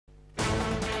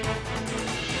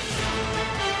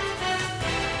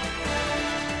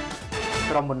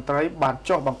ក្រមមន្ត្រីបាន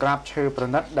ចុះបង្ក្រាបឈើប្រ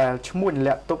ណិតដែលឈ្មោះ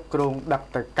លាក់ទុកគ្រងដាក់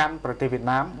ទៅកាន់ប្រទេសវៀត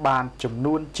ណាមបានចំ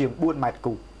នួនជាង4ម៉ែត្រ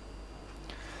គូប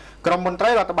ក្រមមន្ត្រី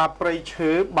រដ្ឋបាលព្រៃឈើ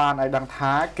បានឲ្យដឹង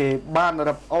ថាគេបាន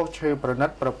រឹបអូសឈើប្រណិត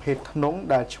ប្រភេទធ្នង់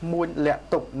ដែលឈ្មោះលាក់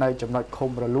ទុកនៅចំណុចឃុំ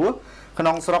រលួសក្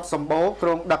នុងស្រុកសម្បូរគ្រ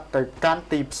ងដឹកទៅកាន់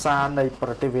ទីផ្សារនៃប្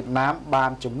រទេសវៀតណាមបា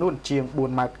នចំនួនជាង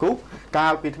4ម៉ែត្រគូបកា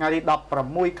លពីថ្ងៃទី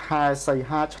16ខែសី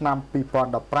ហាឆ្នាំ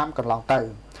2015កន្លងទៅ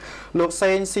លោក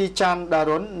សេងស៊ីច័ន្ទដា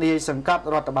រុននាយសង្កាត់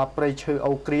រដ្ឋបាលព្រៃឈើ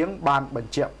អូក្រៀងបានប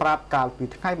ញ្ជាក់ប្រាប់កាលពី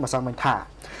ថ្ងៃម្សិលមិញថា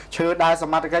ឈើដែលស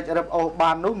មត្ថកិច្ចរឹបអូស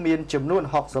បាននោះមានចំនួន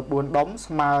64ដុំ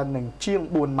ស្មើនឹងជាង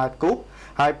4ម៉ែត្រគូប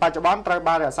ហើយបច្ចុប្បន្នត្រូវ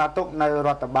បានរក្សាទុកនៅរ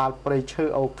ដ្ឋបាលព្រៃឈើ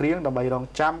អូក្រៀងដើម្បីរង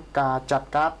ចាំការចាត់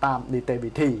ការតាមនីតិ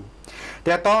វិធី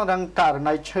តែតនឹងករ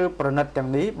ណីឈើប្រណិតទាំង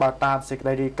នេះបើតាមសេចក្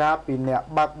តីរាយការណ៍ពីអ្នក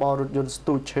បើកបររថយន្តស្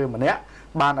ទូចឈើម្នាក់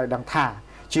បានឲ្យដឹងថា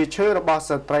ជាឈើរបស់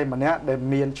ស្ត្រីម្នាក់ដែល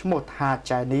មានឈ្មោះថា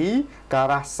ចែនីកា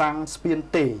រ៉ាសាំងស្ពាន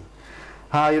ទេ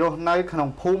ហើយរស់នៅក្នុង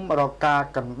ភូមិរកា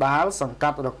កណ្ដាលសង្កា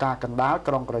ត់រកាកណ្ដាល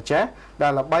ក្រុងក្រចេះដែ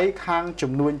លល្បីខាង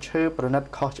ចំនួនឈើប្រណិត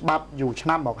ខុសច្បាប់យូរឆ្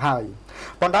នាំមកហើយ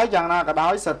ប៉ុន្តែយ៉ាងណាក៏ដោ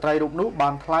យស្ត្រីរូបនោះបា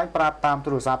នថ្លែងប្រាប់តាមទូ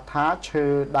រស័ព្ទថាឈើ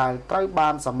ដែលត្រូវបា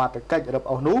នសមត្ថកិច្ចរឹប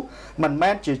អូសនោះមិន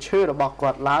មែនជាឈើរបស់គា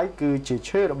ត់ឡើយគឺជា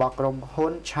ឈើរបស់ក្រុមហ៊ុ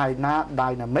ន China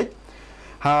Dynamic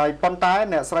ហើយប៉ុន្តែ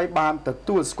អ្នកស្រីបានទ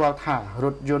ទួលស្គាល់ថារ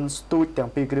ថយន្តស្ទូចទាំង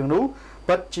ពីរគ្រឿងនោះ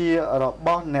ពិតជារប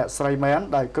ស់អ្នកស្រីមែន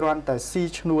ដែលគ្រាន់តែស៊ី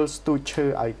ឈ្នួលស្ទូចឈើ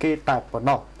ឲ្យគេតែប៉ុណ្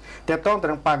ណោះតែតងទៅ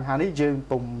នឹងបញ្ហានេះយើង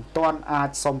ពុំទាន់អាច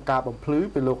សុំការបំភ្លឺ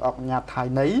ពីលោកអង្គញាថៃ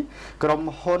នៃក្រុម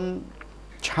ហ៊ុន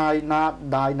China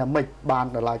Dynamic បាន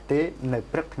ដល់ឡើយទេនៅ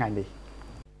ព្រឹកថ្ងៃនេះ